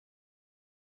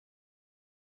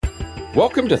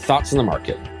Welcome to Thoughts on the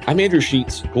Market. I'm Andrew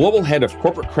Sheets, Global Head of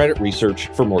Corporate Credit Research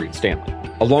for Morgan Stanley.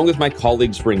 Along with my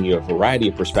colleagues bringing you a variety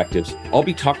of perspectives, I'll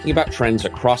be talking about trends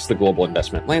across the global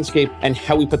investment landscape and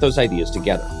how we put those ideas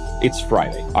together. It's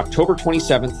Friday, October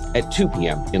 27th at 2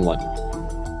 p.m. in London.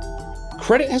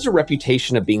 Credit has a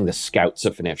reputation of being the scouts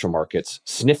of financial markets,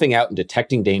 sniffing out and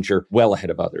detecting danger well ahead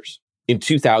of others. In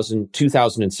 2000,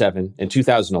 2007, and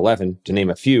 2011, to name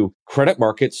a few, credit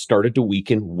markets started to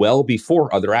weaken well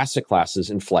before other asset classes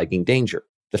in flagging danger.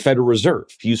 The Federal Reserve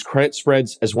used credit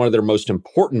spreads as one of their most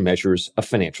important measures of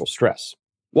financial stress.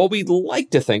 While we'd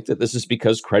like to think that this is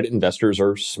because credit investors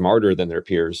are smarter than their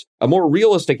peers, a more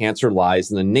realistic answer lies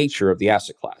in the nature of the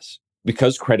asset class.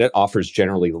 Because credit offers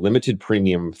generally limited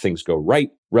premium if things go right,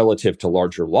 relative to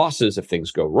larger losses if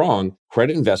things go wrong,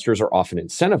 credit investors are often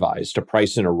incentivized to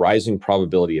price in a rising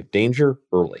probability of danger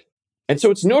early. And so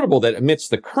it's notable that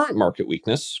amidst the current market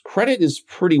weakness, credit is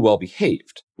pretty well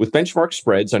behaved, with benchmark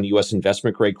spreads on U.S.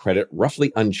 investment-grade credit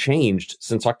roughly unchanged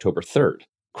since October 3rd.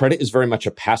 Credit is very much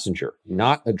a passenger,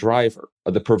 not a driver,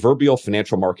 of the proverbial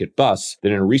financial market bus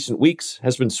that in recent weeks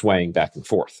has been swaying back and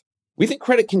forth. We think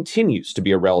credit continues to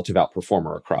be a relative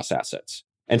outperformer across assets.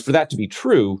 And for that to be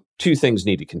true, two things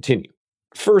need to continue.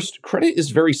 First, credit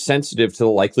is very sensitive to the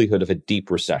likelihood of a deep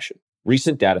recession.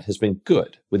 Recent data has been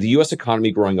good, with the U.S.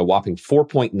 economy growing a whopping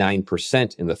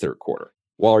 4.9% in the third quarter.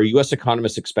 While our U.S.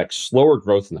 economists expect slower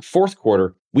growth in the fourth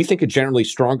quarter, we think a generally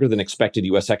stronger than expected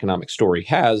U.S. economic story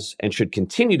has and should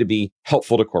continue to be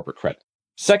helpful to corporate credit.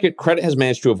 Second, credit has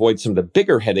managed to avoid some of the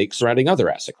bigger headaches surrounding other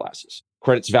asset classes.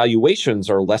 Credit's valuations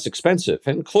are less expensive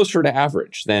and closer to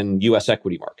average than U.S.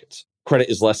 equity markets. Credit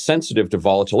is less sensitive to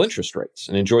volatile interest rates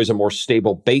and enjoys a more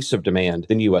stable base of demand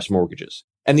than U.S. mortgages.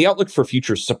 And the outlook for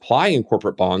future supply in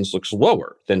corporate bonds looks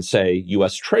lower than, say,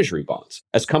 U.S. Treasury bonds,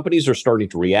 as companies are starting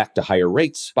to react to higher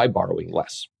rates by borrowing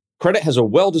less. Credit has a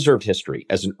well-deserved history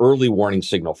as an early warning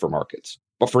signal for markets.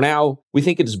 But for now, we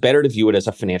think it is better to view it as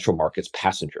a financial markets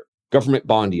passenger. Government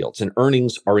bond yields and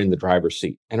earnings are in the driver's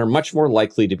seat and are much more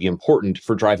likely to be important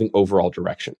for driving overall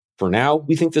direction. For now,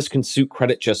 we think this can suit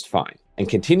credit just fine and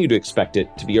continue to expect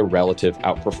it to be a relative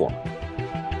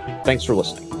outperformer. Thanks for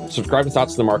listening. Subscribe to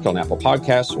Thoughts on the Market on Apple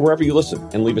Podcasts or wherever you listen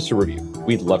and leave us a review.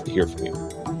 We'd love to hear from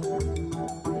you.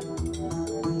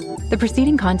 The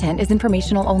preceding content is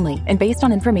informational only and based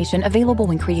on information available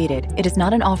when created. It is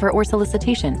not an offer or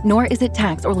solicitation, nor is it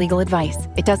tax or legal advice.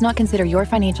 It does not consider your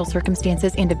financial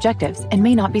circumstances and objectives and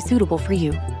may not be suitable for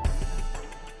you.